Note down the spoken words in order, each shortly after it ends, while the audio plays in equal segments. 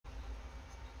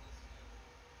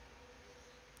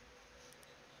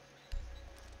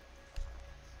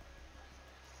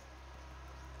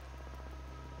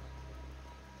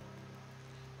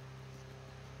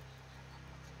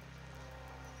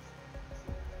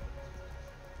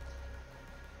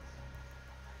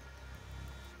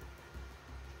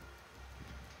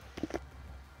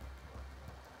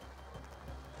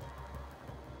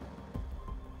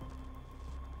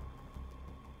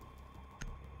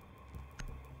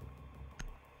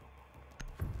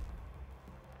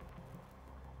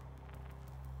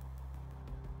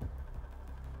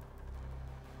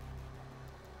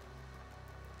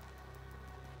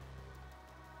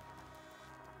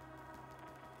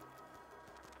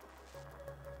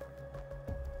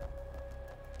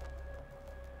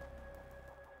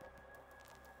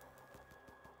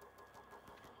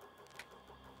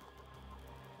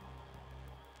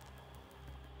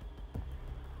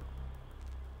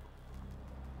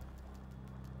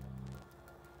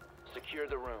secure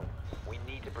the room. We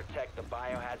need to protect the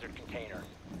biohazard container.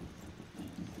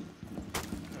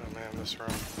 Oh man, this room.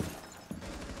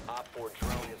 Op 4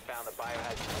 drone has found the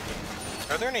biohazard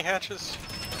container. Are there any hatches?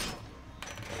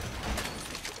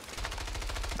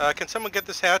 Can someone get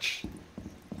this hatch?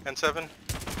 N7?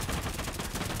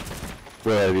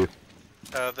 Where have you?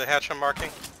 The hatch I'm marking.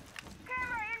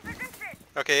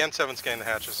 Okay, N7's getting the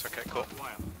hatches. Okay, cool.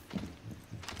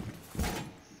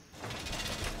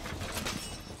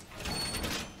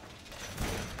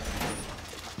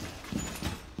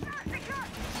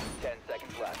 10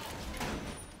 seconds left.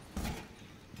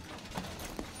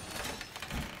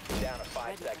 Down to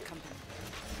 5 seconds.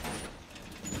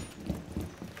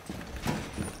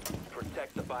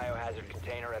 Protect the biohazard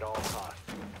container at all costs.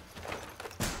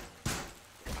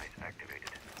 Device activated.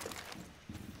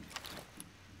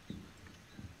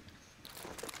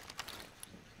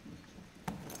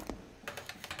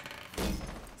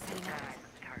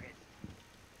 Target.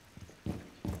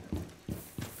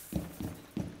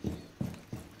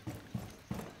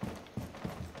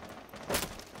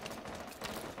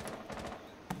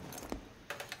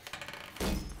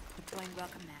 Deploying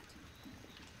welcome mat.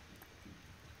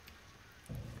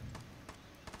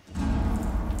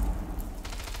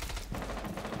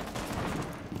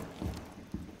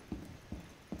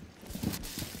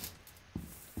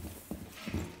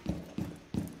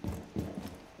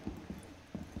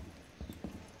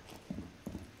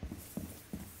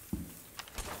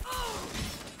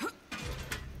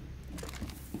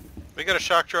 We got a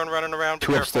shock drone running around. Be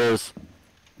Two careful. upstairs.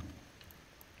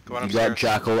 Go on You upstairs. got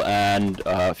Jackal and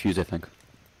Fuse, I think.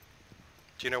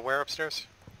 Do you know where upstairs?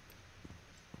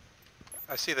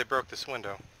 I see they broke this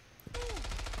window.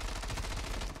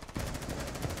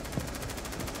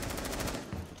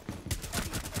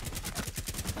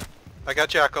 I got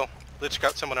Jackal. Lich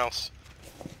got someone else.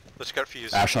 Lich got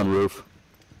Fuse. Ash on roof.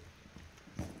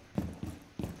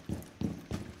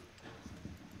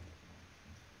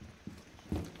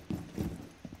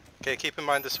 Okay, keep in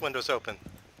mind this window's open.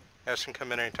 Ash can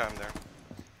come in anytime there.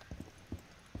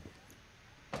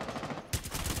 Op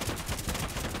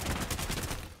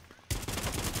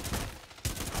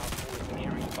 4 is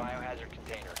securing the biohazard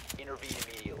container. Intervene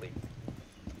immediately.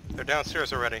 They're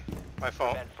downstairs already. My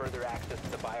fault. Prevent further access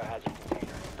to the biohazard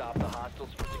container. Stop the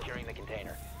hostiles from securing the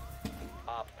container.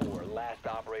 Op 4, last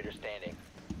operator standing.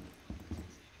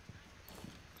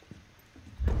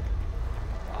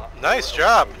 Op 4 Nice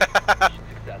job! mission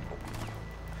successful.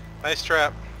 Nice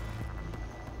trap.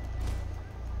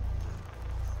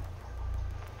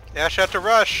 Ash had to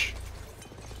rush.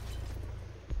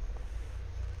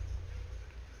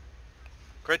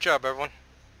 Great job, everyone.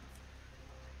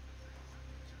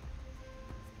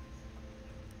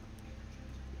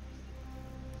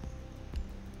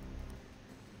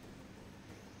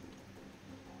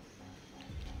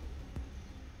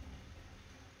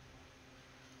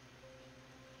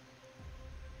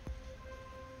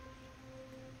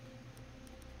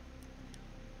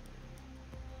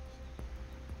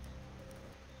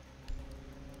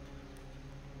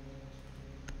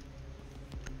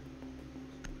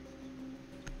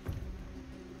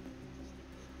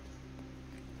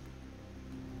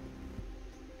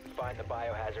 Find the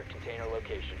biohazard container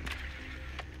location.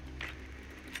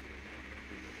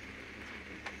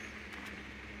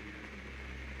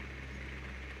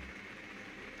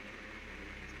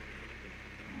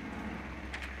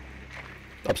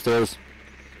 Upstairs.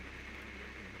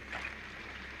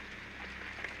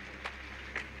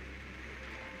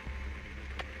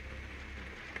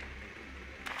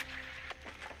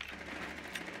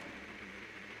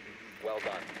 Well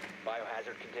done.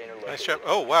 Biohazard container located. Nice job.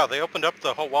 Oh wow, they opened up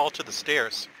the whole wall to the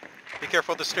stairs. Be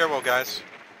careful of the stairwell, guys.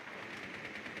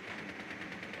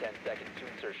 10 seconds to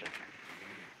insertion.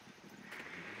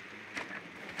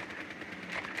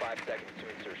 5 seconds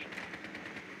to insertion.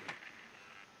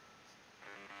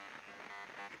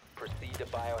 Proceed to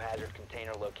biohazard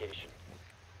container location.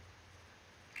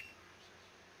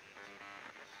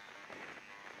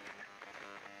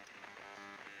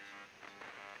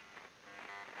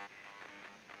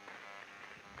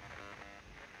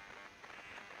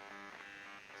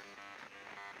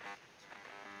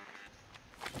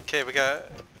 Okay, we got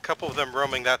a couple of them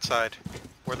roaming that side,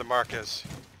 where the mark is.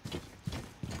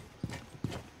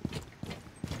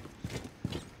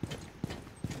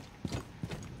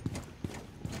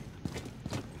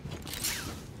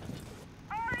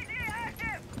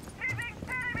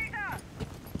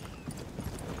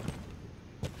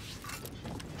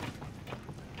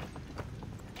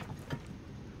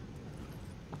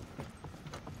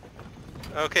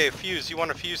 Okay, Fuse, you want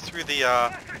to fuse through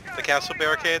the castle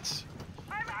barricades?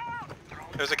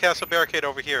 There's a castle barricade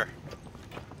over here.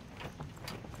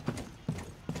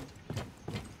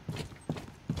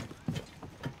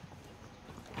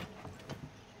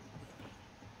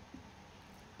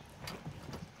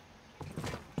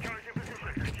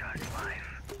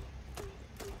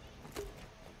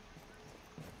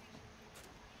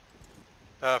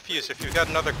 Fuse, if you've got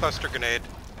another cluster grenade,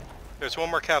 there's one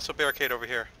more castle barricade over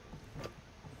here.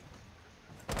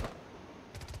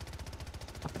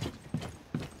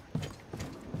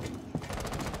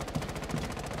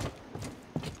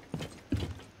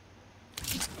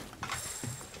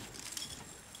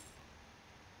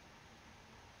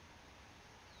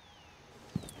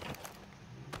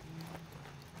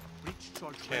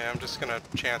 Okay, I'm just gonna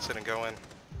chance it and go in.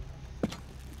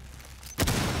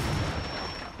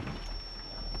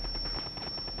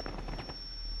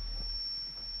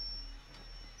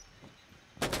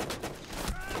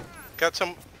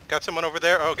 Got someone over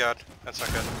there? Oh god, that's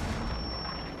not good.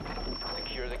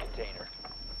 Secure the container.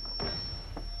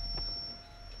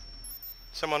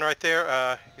 Someone right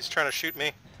there, he's trying to shoot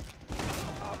me.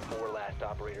 Op 4 last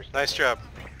operators. Nice job.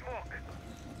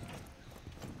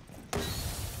 Do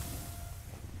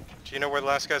you know where the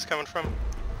last guy's coming from?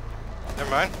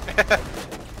 Never mind.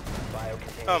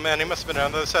 Oh man, he must have been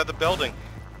on the other side of the building.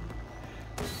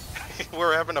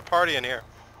 We're having a party in here.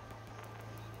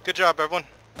 Good job, everyone.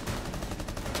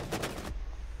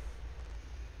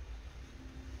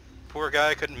 Poor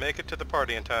guy couldn't make it to the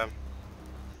party in time.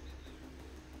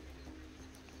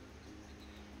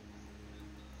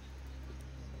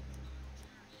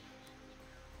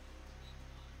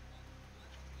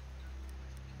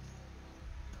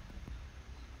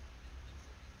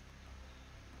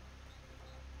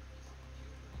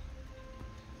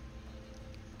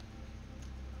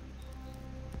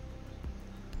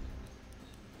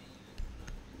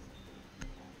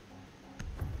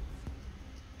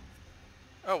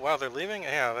 Oh wow, they're leaving?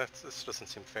 Yeah, this doesn't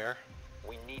seem fair.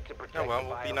 We need to protect Oh well, the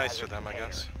we'll be nice to biohazard them, I container.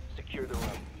 guess. Secure the room.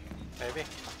 Maybe.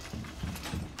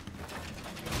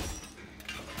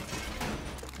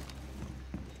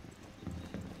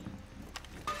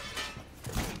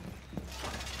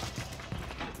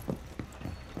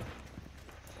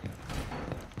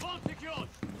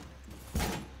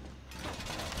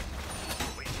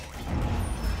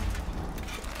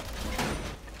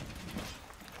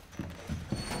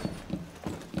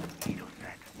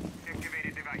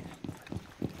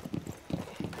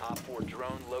 Op 4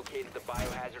 drone located the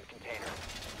biohazard container.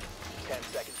 10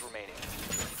 seconds remaining.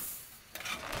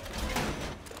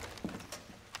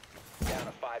 Down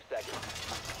to 5 seconds.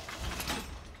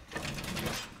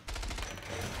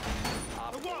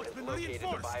 Op 4 has located the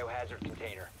biohazard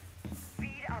container.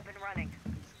 Speed up and running.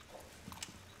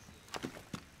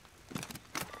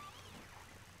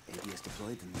 ADS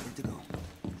deployed and ready to go.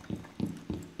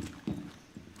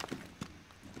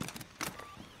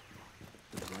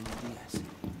 Deploying ADS.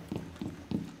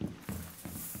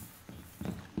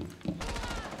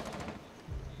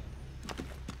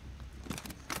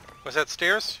 Was that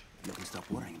stairs? You can stop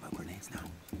worrying about grenades now.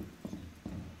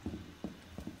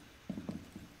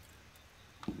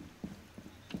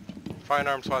 Fine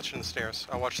arms watching the stairs.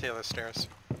 I'll watch the other stairs.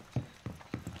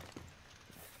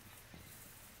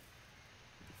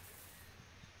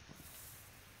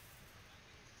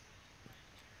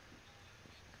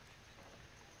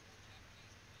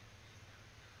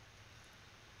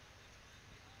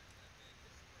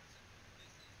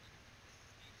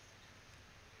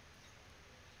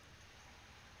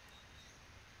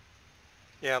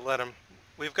 Yeah, let him.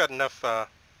 We've got enough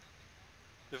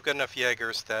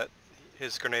Jaegers that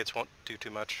his grenades won't do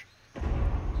too much.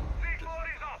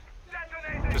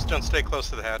 Just don't stay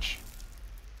close to the hatch.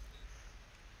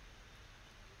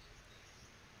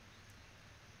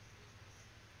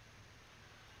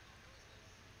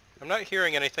 I'm not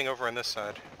hearing anything over on this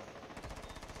side.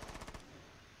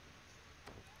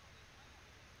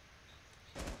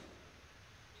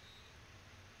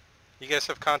 You guys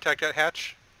have contact at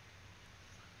hatch?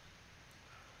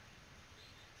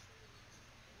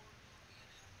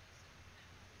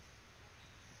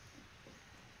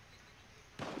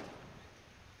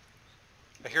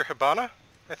 I hear Hibana,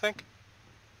 I think.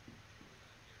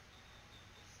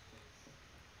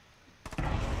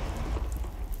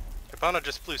 Hibana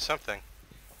just blew something.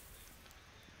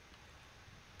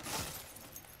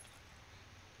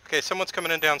 Okay, someone's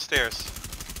coming in downstairs.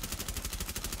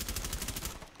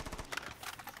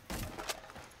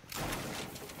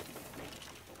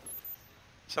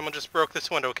 Someone just broke this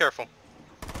window, careful.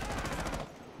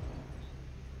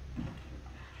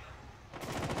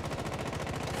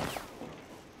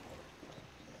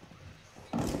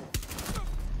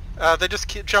 They just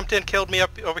jumped in, killed me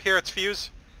up over here. It's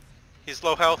Fuse. He's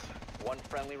low health. One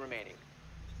friendly remaining.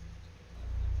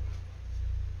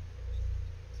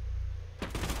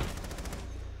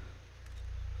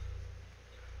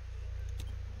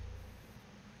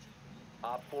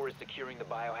 Op 4 is securing the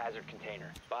biohazard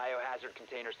container. Biohazard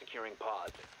container securing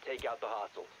pods. Take out the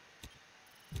hostiles.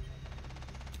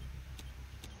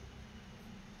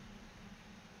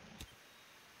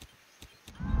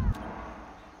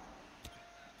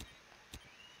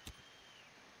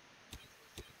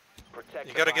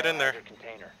 Protect You the gotta get in there. biohazard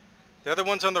container. The other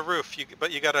one's on the roof,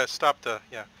 but you gotta stop the,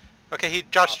 yeah. Okay, he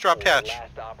Op dropped 4, hatch.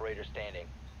 Last operator standing.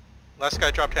 Last guy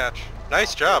dropped hatch.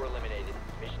 Nice Op job. 4 eliminated.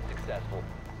 Mission successful.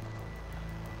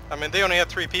 I mean, they only had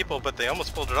 3 people, but they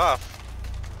almost pulled it off.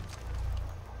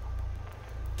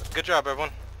 Good job,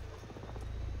 everyone.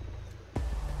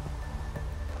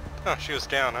 Oh, she was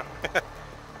down, huh?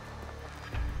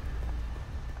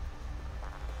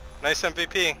 Nice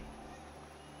MVP.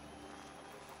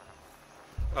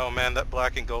 Oh man, that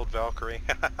black and gold Valkyrie.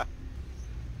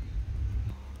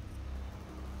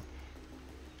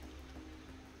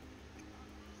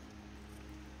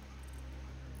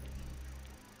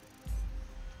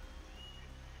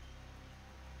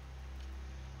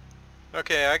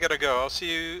 Okay, I gotta go. I'll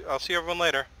see everyone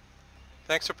later.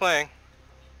 Thanks for playing.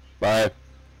 Bye.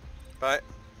 Bye.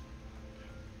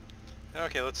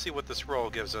 Okay, let's see what this roll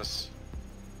gives us.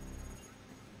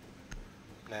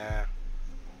 Nah.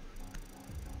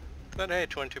 But hey,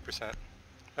 22%.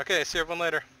 Okay, see everyone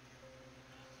later.